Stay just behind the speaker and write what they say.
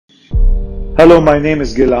Hello, my name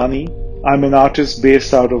is Gilani. I'm an artist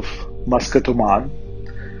based out of Muscat, Oman.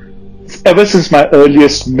 Ever since my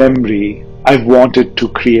earliest memory, I've wanted to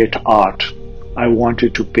create art. I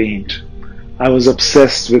wanted to paint. I was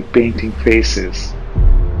obsessed with painting faces.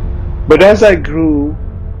 But as I grew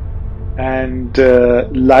and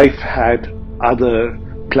life had other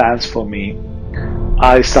plans for me,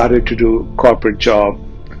 I started to do corporate job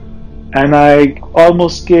and I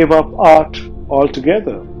almost gave up art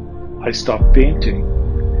altogether. I stopped painting.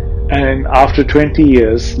 And after 20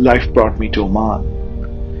 years, life brought me to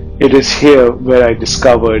Oman. It is here where I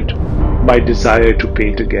discovered my desire to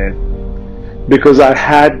paint again. Because I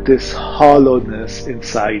had this hollowness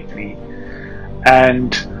inside me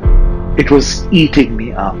and it was eating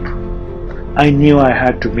me up. I knew I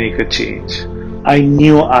had to make a change. I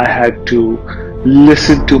knew I had to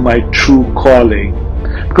listen to my true calling.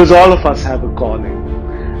 Because all of us have a calling.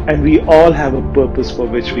 And we all have a purpose for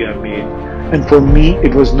which we are made. And for me,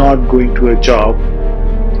 it was not going to a job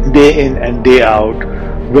day in and day out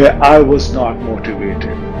where I was not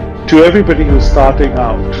motivated. To everybody who's starting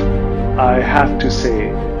out, I have to say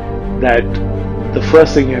that the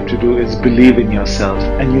first thing you have to do is believe in yourself,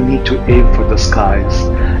 and you need to aim for the skies,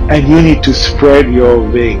 and you need to spread your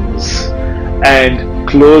wings and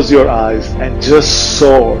close your eyes and just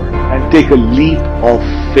soar and take a leap of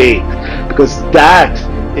faith, because that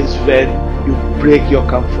is when you break your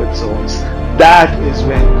comfort zones. That is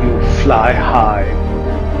when you fly high.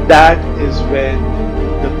 That is when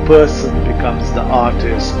the person becomes the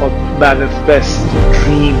artist or manifests the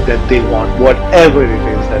dream that they want, whatever it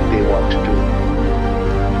is that they want to do.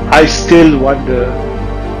 I still wonder,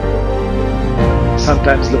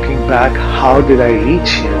 sometimes looking back, how did I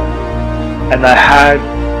reach here? And I had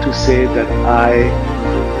to say that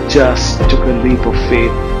I just took a leap of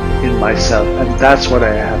faith in myself, and that's what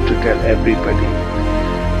I have to tell everybody.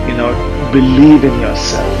 Believe in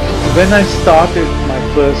yourself. When I started my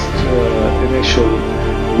first initial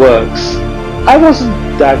works, I wasn't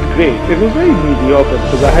that great. It was very mediocre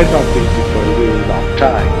because I had not painted for a really long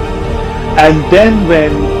time. And then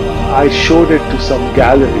when I showed it to some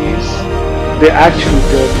galleries, they actually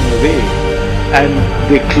turned me away and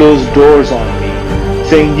they closed doors on me,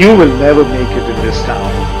 saying, "You will never make it in this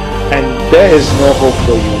town and there is no hope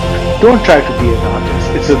for you. Don't try to be an artist.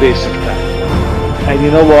 It's a waste of time." And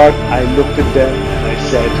you know what? I looked at them and I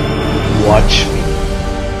said, "Watch me."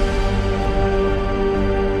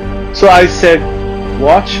 So I said,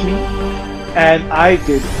 "Watch me," and I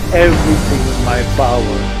did everything in my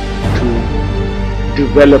power to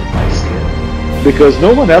develop my skill, because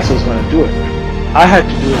no one else was going to do it. I had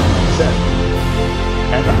to do it myself,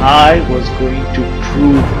 and I was going to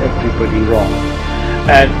prove everybody wrong,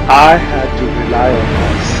 and I had to rely on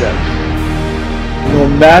myself. No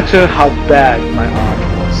matter how bad my art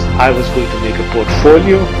was, I was going to make a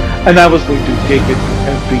portfolio and I was going to take it to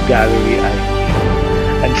every gallery I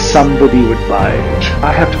knew, and somebody would buy it.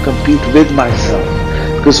 I have to compete with myself,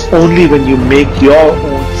 because only when you make your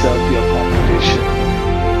own self your competition,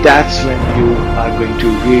 that's when you are going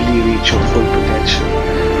to really reach your full potential.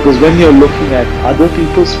 Because when you're looking at other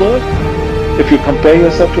people's work, if you compare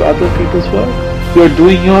yourself to other people's work, you're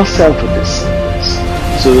doing yourself a disservice.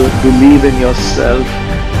 So believe in yourself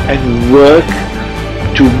and work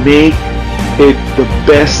to make it the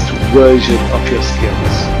best version of your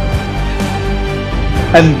skills.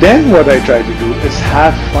 And then what I try to do is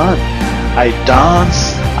have fun. I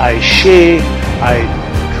dance, I shake, I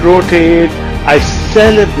rotate, I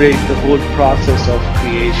celebrate the whole process of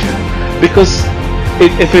creation. Because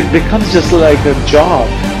if it becomes just like a job,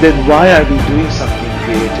 then why are we doing something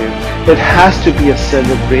creative? It has to be a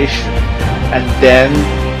celebration. And then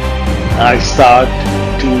I start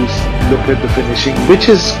to look at the finishing, which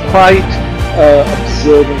is quite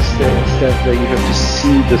observant step where you have to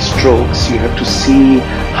see the strokes, you have to see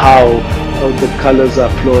how the colors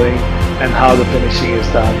are flowing and how the finishing is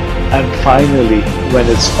done. And finally, when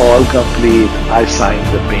it's all complete, I sign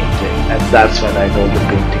the painting, and that's when I know the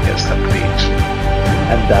painting is complete.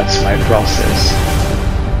 And that's my process.